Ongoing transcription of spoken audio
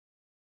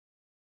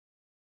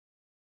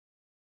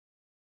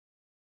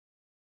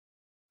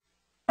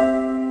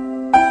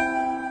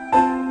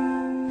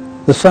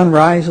The sun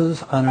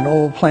rises on an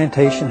old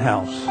plantation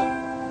house.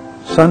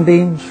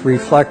 Sunbeams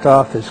reflect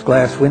off its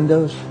glass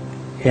windows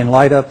and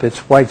light up its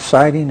white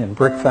siding and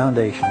brick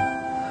foundation.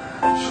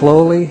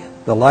 Slowly,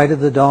 the light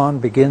of the dawn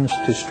begins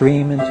to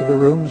stream into the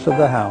rooms of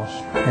the house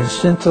and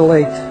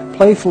scintillate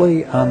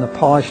playfully on the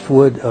polished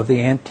wood of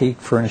the antique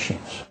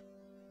furnishings.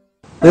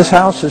 This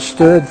house has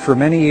stood for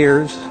many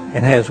years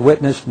and has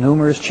witnessed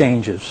numerous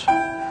changes.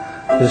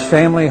 This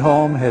family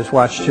home has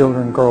watched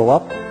children grow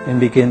up and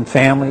begin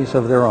families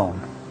of their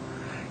own.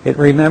 It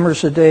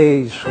remembers the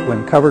days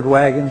when covered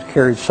wagons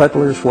carried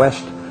settlers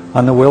west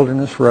on the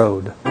Wilderness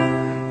Road.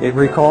 It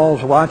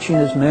recalls watching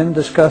as men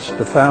discussed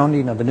the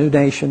founding of a new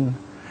nation,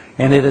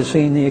 and it has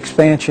seen the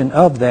expansion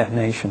of that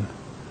nation.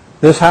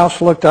 This house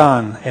looked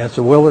on as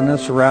the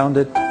wilderness around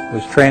it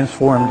was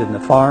transformed into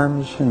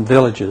farms and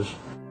villages,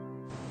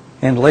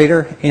 and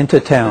later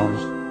into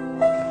towns.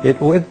 It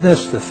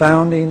witnessed the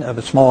founding of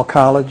a small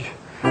college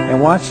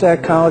and watched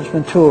that college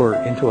mature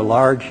into a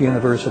large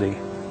university.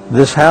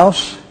 This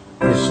house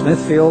is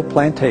Smithfield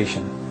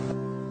Plantation.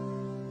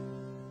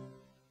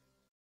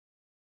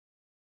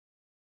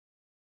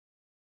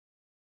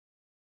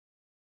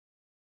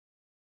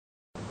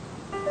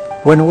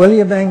 When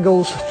William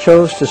Ingalls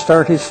chose to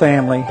start his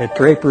family at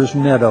Draper's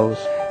Meadows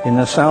in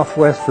the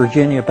southwest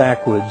Virginia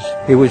backwoods,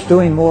 he was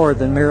doing more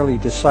than merely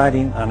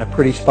deciding on a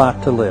pretty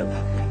spot to live.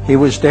 He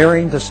was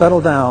daring to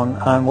settle down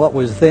on what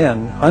was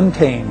then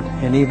untamed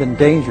and even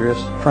dangerous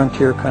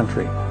frontier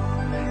country.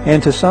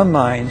 And to some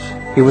minds,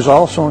 he was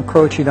also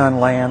encroaching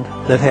on land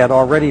that had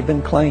already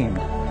been claimed.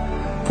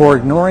 For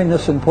ignoring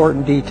this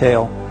important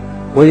detail,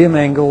 William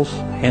Ingalls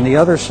and the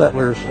other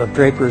settlers of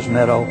Draper's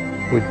Meadow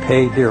would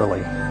pay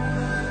dearly.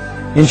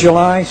 In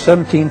July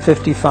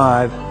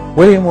 1755,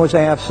 William was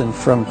absent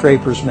from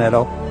Draper's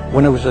Meadow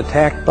when it was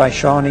attacked by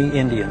Shawnee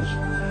Indians,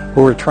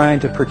 who were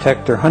trying to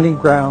protect their hunting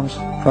grounds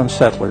from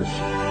settlers.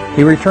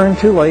 He returned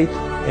too late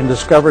and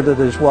discovered that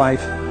his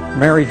wife,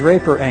 Mary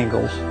Draper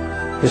Ingalls,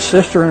 his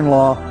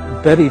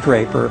sister-in-law, Betty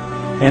Draper,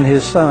 and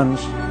his sons,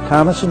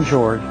 Thomas and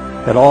George,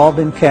 had all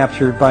been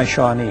captured by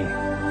Shawnee.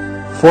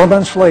 4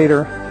 months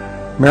later,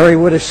 Mary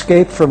would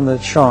escape from the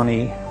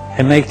Shawnee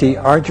and make the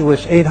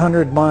arduous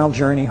 800-mile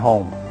journey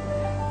home.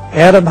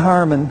 Adam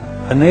Harmon,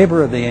 a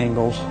neighbor of the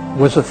Ingalls,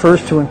 was the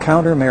first to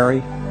encounter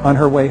Mary on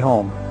her way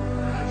home.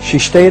 She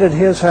stayed at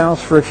his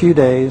house for a few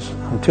days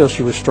until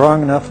she was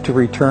strong enough to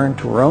return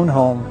to her own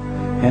home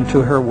and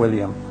to her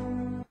William.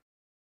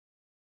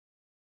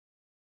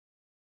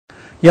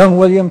 Young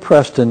William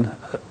Preston,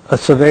 a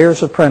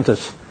surveyor's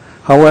apprentice,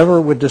 however,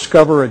 would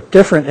discover a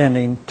different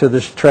ending to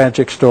this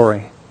tragic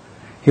story.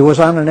 He was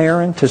on an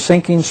errand to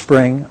Sinking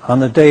Spring on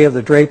the day of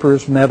the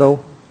Draper's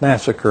Meadow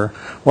massacre,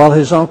 while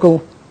his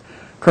uncle,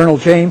 Colonel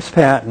James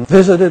Patton,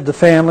 visited the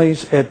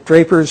families at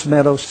Draper's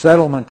Meadow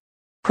settlement.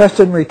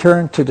 Preston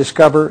returned to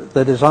discover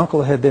that his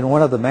uncle had been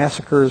one of the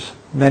massacre's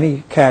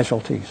many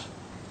casualties.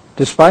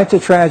 Despite the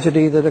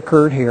tragedy that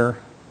occurred here,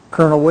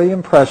 Colonel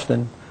William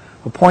Preston,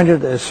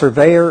 appointed as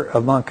surveyor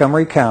of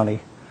Montgomery County,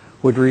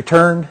 would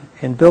return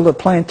and build a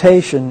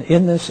plantation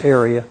in this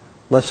area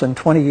less than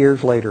 20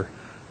 years later.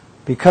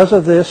 Because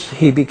of this,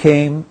 he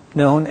became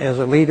known as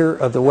a leader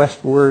of the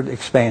westward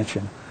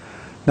expansion.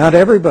 Not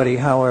everybody,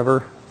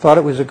 however, thought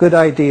it was a good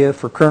idea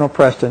for Colonel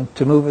Preston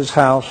to move his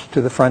house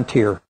to the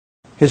frontier.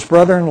 His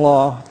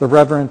brother-in-law, the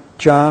Reverend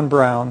John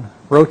Brown,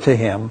 wrote to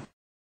him,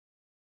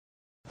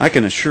 "I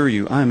can assure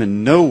you I am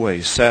in no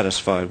way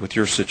satisfied with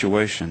your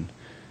situation.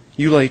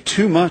 You lay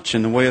too much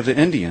in the way of the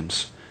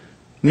Indians.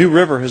 New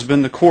River has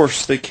been the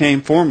course they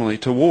came formerly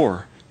to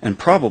war, and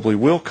probably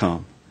will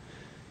come.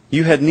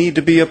 You had need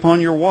to be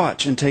upon your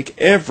watch and take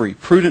every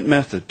prudent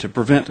method to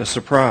prevent a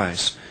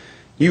surprise.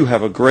 You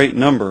have a great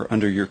number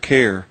under your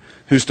care,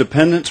 whose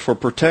dependence for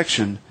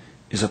protection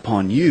is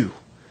upon you,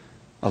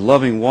 a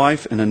loving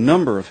wife and a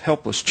number of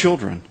helpless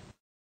children."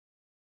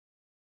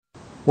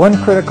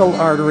 One critical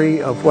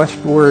artery of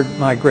westward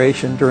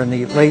migration during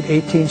the late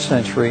 18th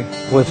century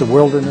was the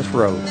Wilderness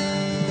Road.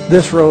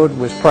 This road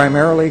was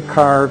primarily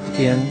carved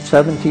in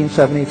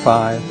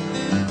 1775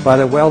 by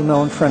the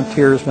well-known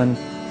frontiersman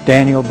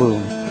Daniel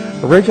Boone.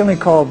 Originally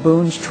called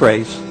Boone's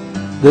Trace,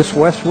 this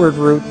westward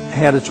route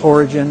had its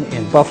origin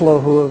in buffalo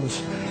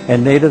hooves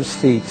and natives'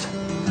 feet,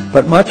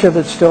 but much of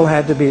it still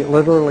had to be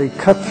literally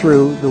cut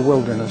through the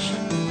wilderness.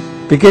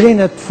 Beginning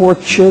at Fort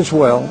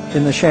Chiswell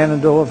in the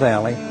Shenandoah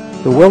Valley,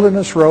 the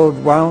Wilderness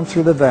Road wound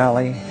through the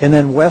valley and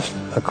then west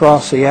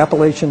across the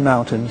Appalachian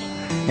Mountains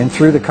and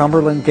through the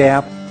Cumberland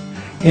Gap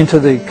into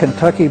the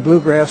Kentucky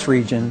Bluegrass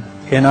region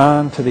and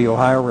on to the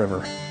Ohio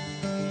River.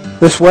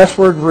 This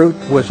westward route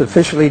was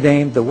officially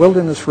named the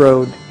Wilderness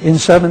Road in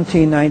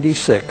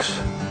 1796,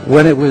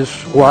 when it was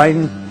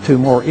widened to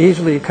more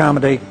easily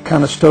accommodate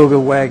Conestoga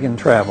wagon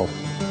travel.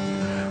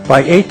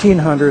 By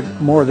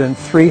 1800, more than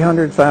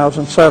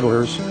 300,000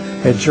 settlers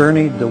had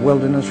journeyed the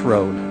Wilderness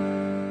Road.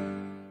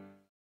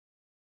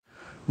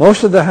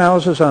 Most of the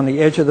houses on the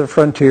edge of the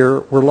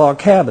frontier were log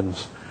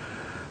cabins,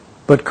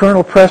 but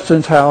Colonel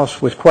Preston's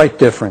house was quite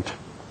different.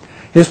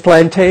 His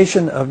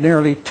plantation of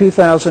nearly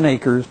 2,000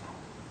 acres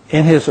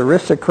in his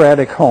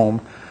aristocratic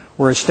home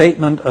were a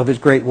statement of his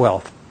great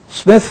wealth.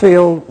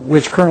 Smithfield,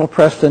 which Colonel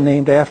Preston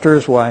named after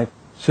his wife,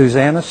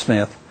 Susanna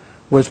Smith,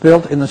 was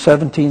built in the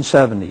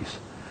 1770s.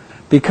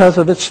 Because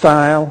of its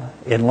style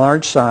and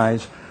large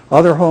size,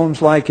 other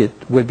homes like it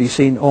would be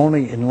seen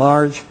only in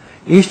large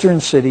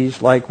eastern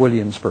cities like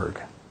Williamsburg.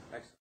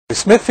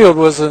 Smithfield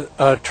was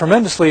a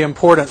tremendously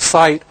important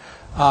site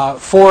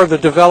for the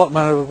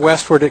development of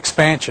westward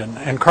expansion,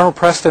 and Colonel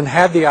Preston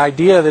had the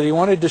idea that he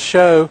wanted to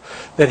show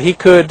that he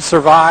could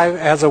survive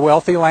as a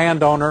wealthy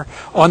landowner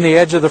on the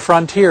edge of the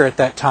frontier at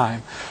that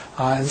time.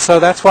 And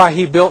so that's why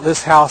he built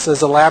this house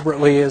as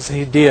elaborately as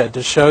he did,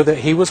 to show that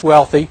he was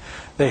wealthy,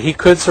 that he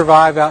could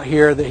survive out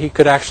here, that he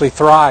could actually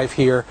thrive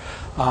here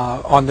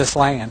on this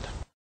land.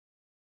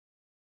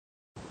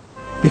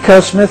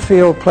 Because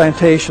Smithfield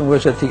Plantation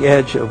was at the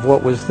edge of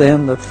what was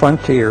then the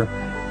frontier,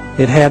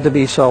 it had to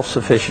be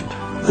self-sufficient.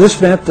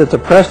 This meant that the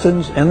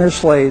Prestons and their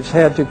slaves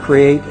had to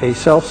create a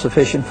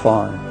self-sufficient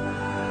farm.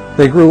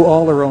 They grew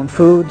all their own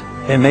food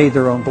and made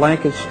their own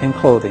blankets and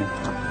clothing.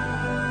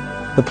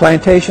 The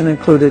plantation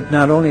included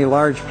not only a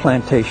large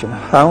plantation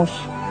house,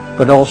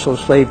 but also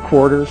slave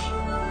quarters,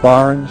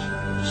 barns,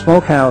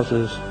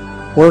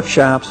 smokehouses,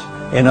 workshops,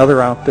 and other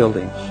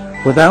outbuildings.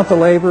 Without the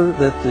labor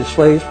that the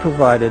slaves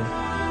provided,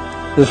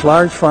 this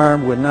large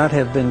farm would not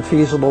have been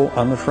feasible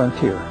on the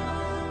frontier.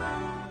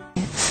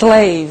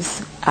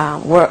 Slaves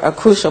were a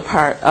crucial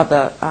part of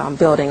the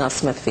building of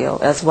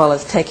Smithfield, as well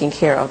as taking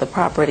care of the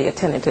property,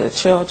 attending to the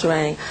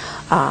children,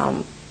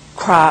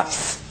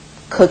 crops,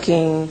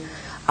 cooking.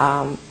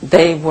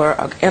 They were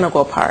an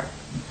integral part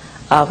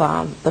of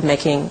the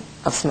making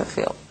of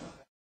Smithfield.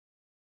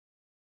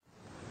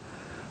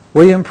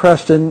 William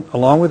Preston,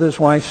 along with his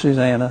wife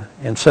Susanna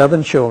and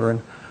 7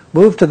 children,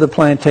 moved to the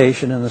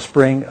plantation in the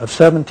spring of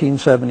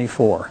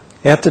 1774.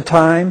 At the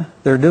time,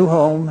 their new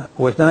home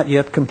was not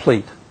yet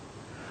complete.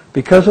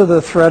 Because of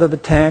the threat of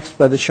attacks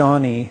by the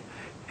Shawnee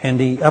and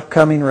the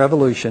upcoming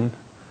revolution,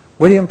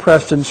 William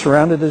Preston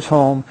surrounded his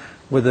home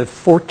with a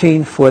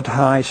 14-foot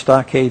high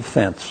stockade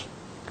fence.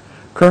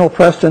 Colonel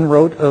Preston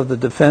wrote of the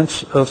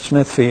defense of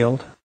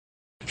Smithfield,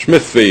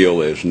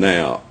 "Smithfield is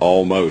now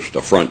almost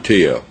a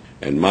frontier,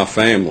 and my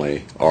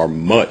family are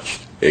much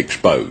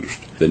exposed.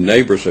 The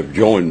neighbors have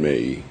joined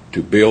me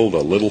to build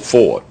a little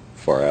fort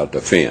for our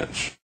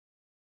defense."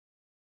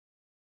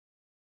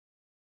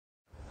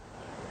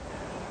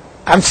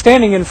 I'm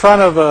standing in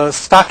front of a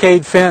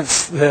stockade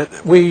fence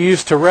that we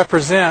used to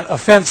represent a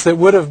fence that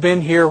would have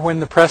been here when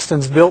the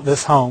Prestons built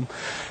this home.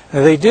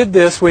 They did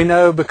this, we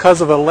know,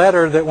 because of a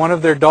letter that one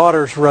of their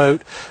daughters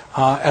wrote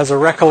as a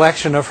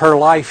recollection of her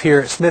life here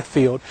at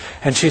Smithfield.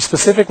 And she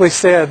specifically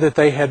said that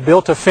they had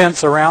built a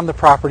fence around the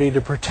property to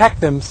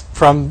protect them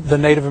from the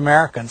Native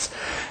Americans.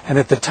 And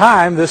at the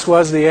time, this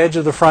was the edge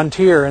of the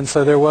frontier, and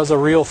so there was a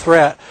real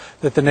threat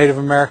that the Native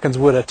Americans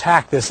would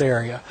attack this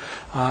area.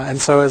 And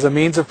so as a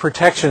means of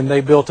protection, they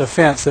built a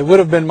fence that would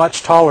have been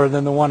much taller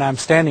than the one I'm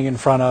standing in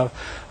front of,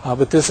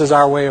 but this is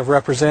our way of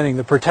representing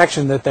the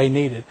protection that they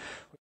needed.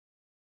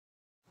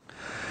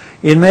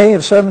 In May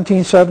of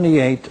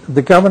 1778,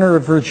 the governor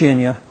of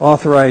Virginia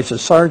authorized a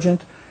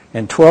sergeant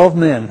and 12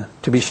 men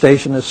to be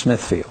stationed at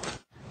Smithfield,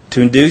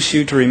 to induce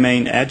you to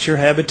remain at your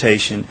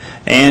habitation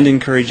and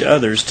encourage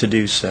others to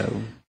do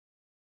so.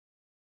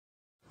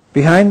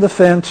 Behind the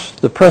fence,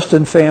 the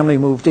Preston family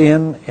moved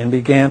in and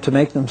began to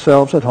make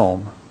themselves at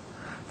home.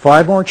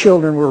 5 more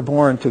children were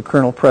born to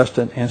Colonel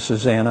Preston and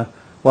Susanna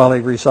while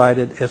they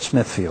resided at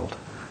Smithfield.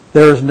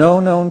 There is no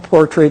known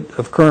portrait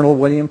of Colonel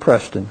William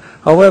Preston.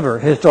 However,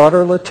 his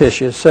daughter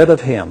Letitia said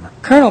of him,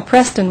 "Colonel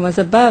Preston was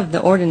above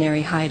the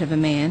ordinary height of a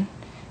man,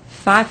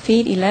 5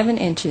 feet 11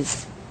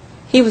 inches.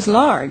 He was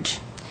large,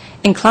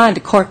 inclined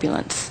to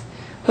corpulence,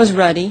 was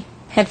ruddy,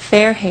 had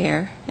fair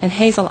hair and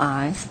hazel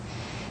eyes.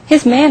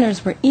 His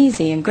manners were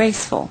easy and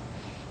graceful.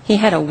 He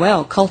had a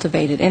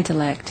well-cultivated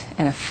intellect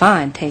and a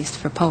fine taste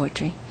for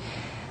poetry.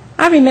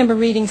 I remember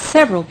reading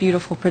several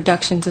beautiful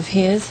productions of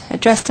his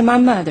addressed to my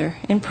mother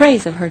in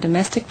praise of her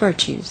domestic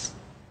virtues."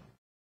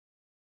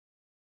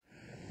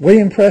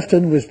 William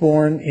Preston was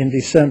born in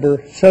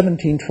December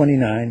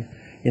 1729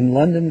 in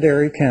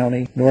Londonderry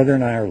County,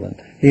 Northern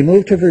Ireland. He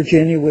moved to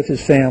Virginia with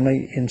his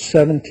family in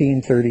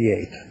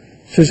 1738.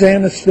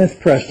 Susanna Smith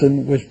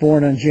Preston was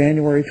born on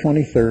January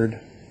 23,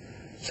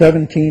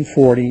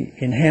 1740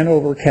 in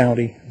Hanover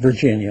County,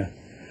 Virginia.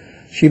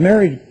 She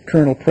married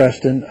Colonel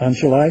Preston on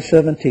July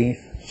 17,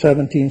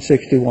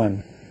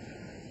 1761.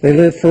 They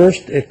lived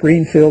first at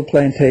Greenfield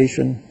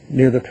Plantation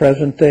near the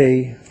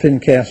present-day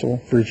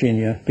Fincastle,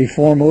 Virginia,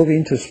 before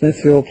moving to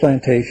Smithfield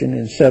Plantation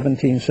in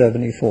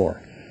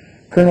 1774.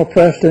 Colonel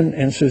Preston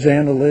and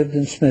Susanna lived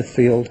in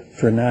Smithfield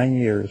for 9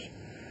 years.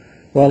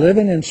 While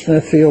living in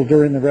Smithfield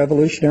during the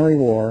Revolutionary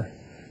War,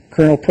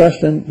 Colonel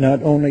Preston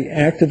not only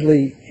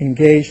actively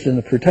engaged in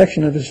the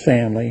protection of his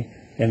family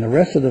and the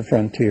rest of the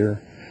frontier,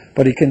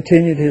 but he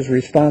continued his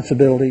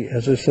responsibility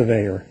as a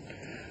surveyor.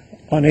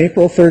 On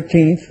April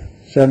 13,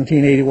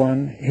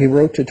 1781, he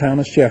wrote to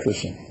Thomas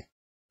Jefferson,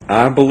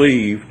 "I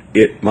believe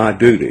it my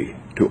duty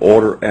to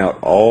order out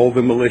all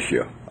the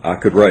militia I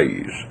could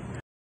raise.